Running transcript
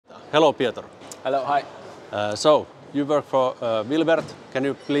Hello, Piotr. Hello, hi. So, you work for WILLBERT. Can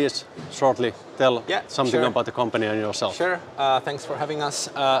you please shortly tell something about the company and yourself? Sure, thanks for having us.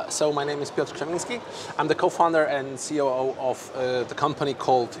 So my name is Piotr Krzemiński. I'm the co-founder and COO of the company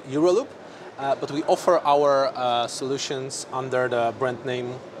called Euroloop, but we offer our solutions under the brand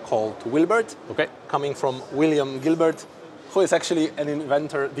name called WILLBERT, coming from William Gilbert, who is actually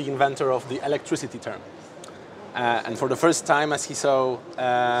the inventor of the electricity term. And for the first time, as he saw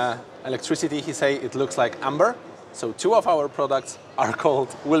electricity, he said it looks like amber. So two of our products are called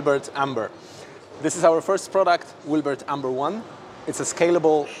WILLBERT Amber. This is our first product, WILLBERT Amber 1. It's a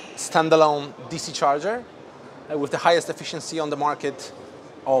scalable standalone DC charger with the highest efficiency on the market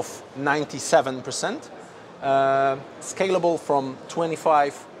of 97%. Scalable from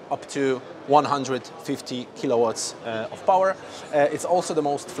 25 up to 150 kilowatts of power. It's also the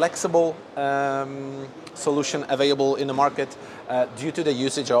most flexible solution available in the market due to the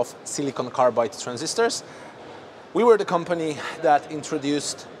usage of silicon carbide transistors. We were the company that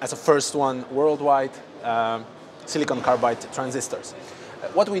introduced, as a first one worldwide, silicon carbide transistors.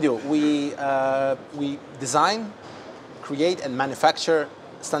 What we do, we design, create and manufacture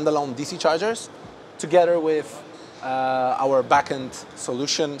standalone DC chargers together with our backend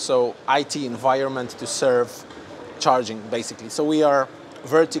solution, so IT environment to serve charging, basically. So we are a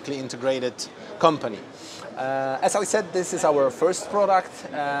vertically integrated company. As I said, this is our first product,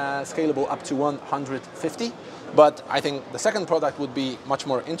 scalable up to 150, but I think the second product would be much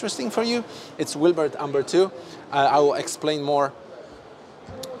more interesting for you. It's WILLBERT Amber 2. I will explain more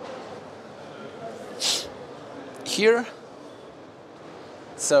here.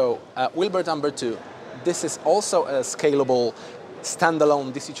 So, WILLBERT Amber 2. This is also a scalable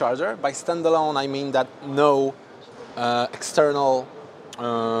standalone DC charger. By standalone, I mean that no external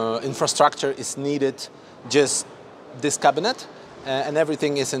infrastructure is needed, just this cabinet and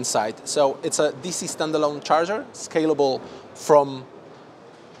everything is inside. So it's a DC standalone charger, scalable from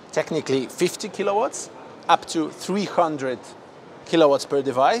technically 50 kilowatts up to 300 kilowatts per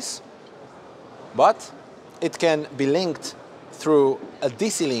device, but it can be linked through a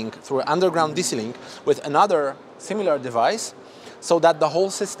DC link, through an underground DC link with another similar device, so that the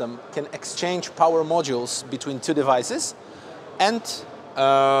whole system can exchange power modules between two devices and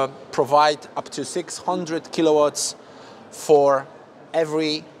provide up to 600 kilowatts for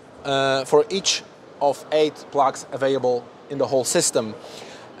each of 8 plugs available in the whole system.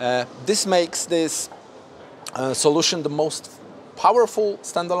 This makes this solution the most powerful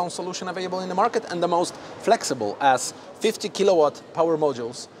standalone solution available in the market and the most flexible, as 50 kilowatt power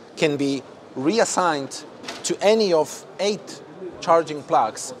modules can be reassigned to any of 8 charging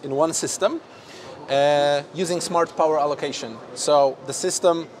plugs in one system using smart power allocation. So the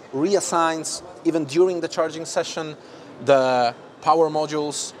system reassigns, even during the charging session, the power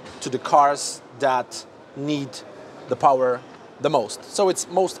modules to the cars that need the power the most. So it's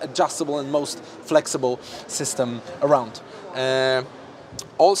most adjustable and most flexible system around.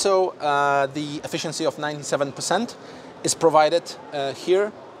 Also, the efficiency of 97% is provided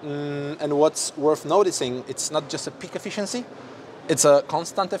here, and what's worth noticing, it's not just a peak efficiency, it's a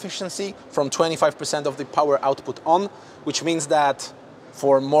constant efficiency from 25% of the power output on, which means that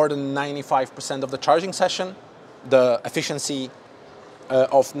for more than 95% of the charging session, the efficiency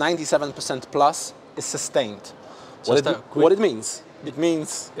of 97% plus is sustained. What it means? It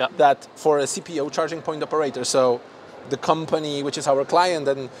means that for a CPO, charging point operator, so the company which is our client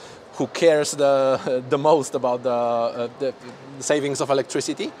and who cares the most about the savings of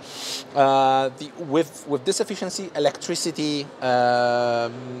electricity, with this efficiency, electricity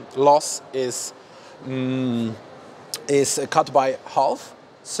loss is cut by half.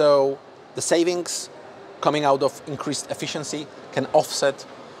 So the savings coming out of increased efficiency can offset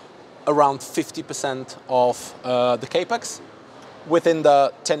around 50% of the capex within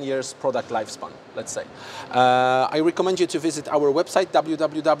the 10 years product lifespan, let's say. I recommend you to visit our website,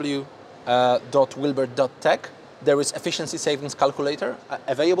 www.wilbert.tech. There is efficiency savings calculator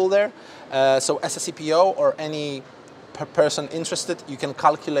available there. So as a CPO or any person interested, you can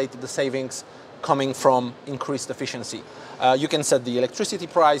calculate the savings coming from increased efficiency. You can set the electricity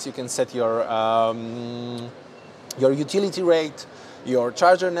price, you can set your utility rate, your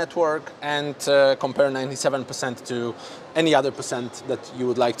charger network, and compare 97% to any other percent that you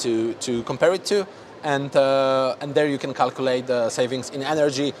would like to compare it to. And there you can calculate the savings in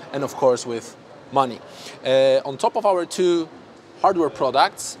energy and of course with money. On top of our 2 hardware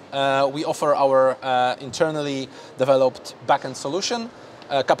products, we offer our internally developed backend solution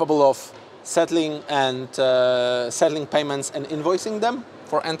capable of settling payments and invoicing them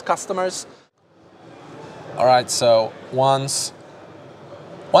for end customers. All right, so once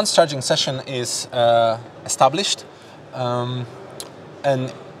Once charging session is established, an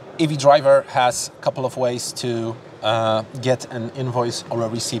EV driver has a couple of ways to get an invoice or a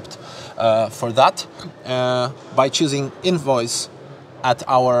receipt for that. By choosing invoice at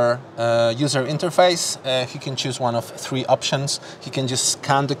our user interface, he can choose one of three options. He can just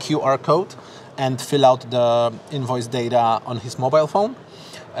scan the QR code and fill out the invoice data on his mobile phone.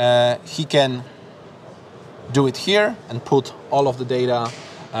 He can do it here and put all of the data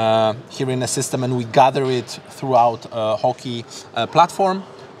here in the system, and we gather it throughout a Hockey platform.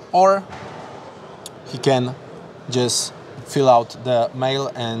 Or he can just fill out the mail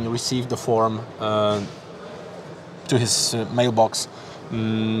and receive the form to his mailbox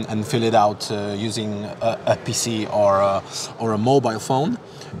and fill it out using a PC or a mobile phone.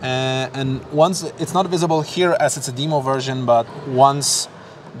 And once it's not visible here as it's a demo version, but once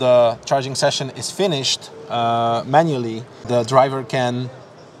the charging session is finished manually, the driver can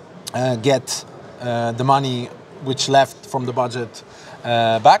get the money which left from the budget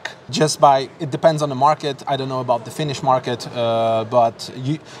back just by, it depends on the market. I don't know about the Finnish market, but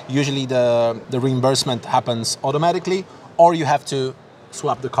usually the reimbursement happens automatically, or you have to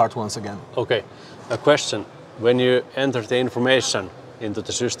swap the card once again. Okay, a question. When you enter the information into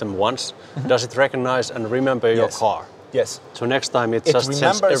the system once, does it recognize and remember your car? Yes. So next time it just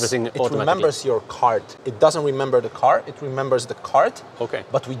sends everything automatically? It remembers your card. It doesn't remember the car, it remembers the card. Okay.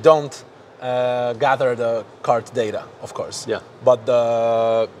 But we don't gather the card data, of course. Yeah. But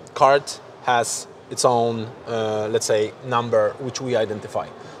the card has its own, let's say, number which we identify.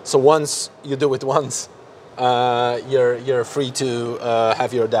 So once you do it once, you're free to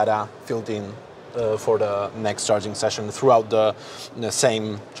have your data filled in for the next charging session throughout the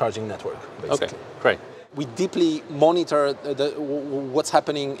same charging network, basically. Okay, great. We deeply monitor what's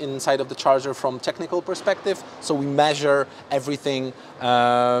happening inside of the charger from technical perspective. So we measure everything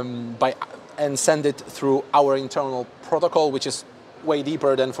and send it through our internal protocol, which is way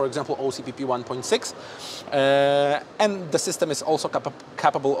deeper than, for example, OCPP 1.6. And the system is also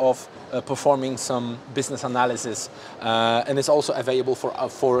capable of performing some business analysis, and is also available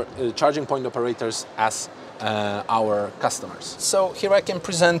for charging point operators as our customers. So here I can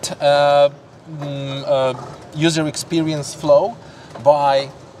present user experience flow by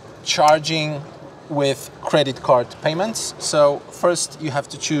charging with credit card payments. So first you have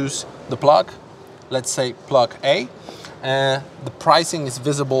to choose the plug, let's say plug A. The pricing is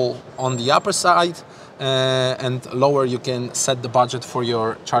visible on the upper side, and lower you can set the budget for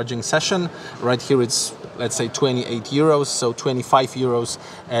your charging session. Right here it's, let's say, 28 euros, so 25 euros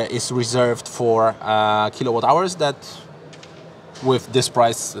is reserved for kilowatt hours. That with this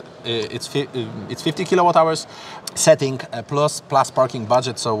price it's 50 kilowatt hours. Setting a plus parking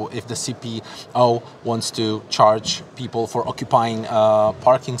budget, so if the CPO wants to charge people for occupying a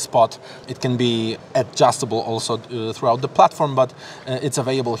parking spot, it can be adjustable also throughout the platform, but it's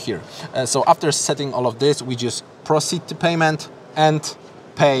available here. So after setting all of this, we just proceed to payment and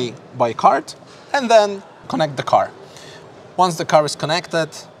pay by card, and then connect the car. Once the car is connected,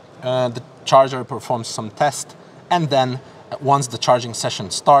 the charger performs some test, and then once the charging session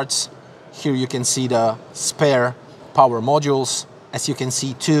starts, here you can see the spare power modules. As you can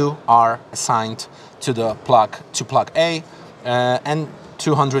see, 2 are assigned to the plug A and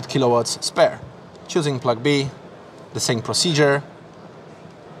 200 kilowatts spare. Choosing plug B, the same procedure: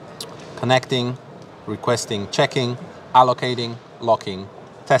 connecting, requesting, checking, allocating, locking,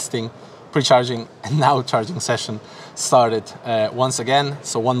 testing, pre-charging, and now charging session started once again.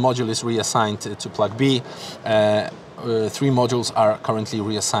 So one module is reassigned to plug B. 3 modules are currently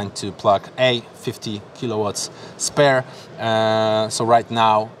reassigned to plug A, 50 kilowatts spare. So right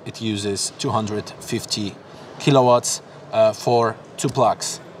now it uses 250 kilowatts for 2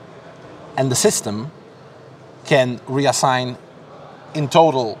 plugs. And the system can reassign in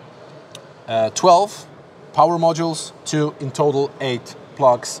total 12 power modules to in total 8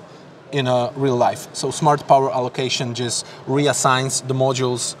 plugs in real life. So smart power allocation just reassigns the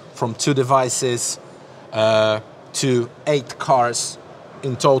modules from 2 devices to 8 cars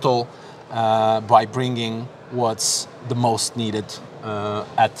in total by bringing what's the most needed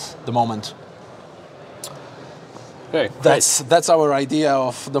at the moment. Okay, that's our idea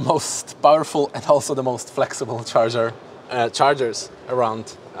of the most powerful and also the most flexible chargers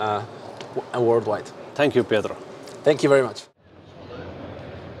around worldwide. Thank you, Piotr. Thank you very much.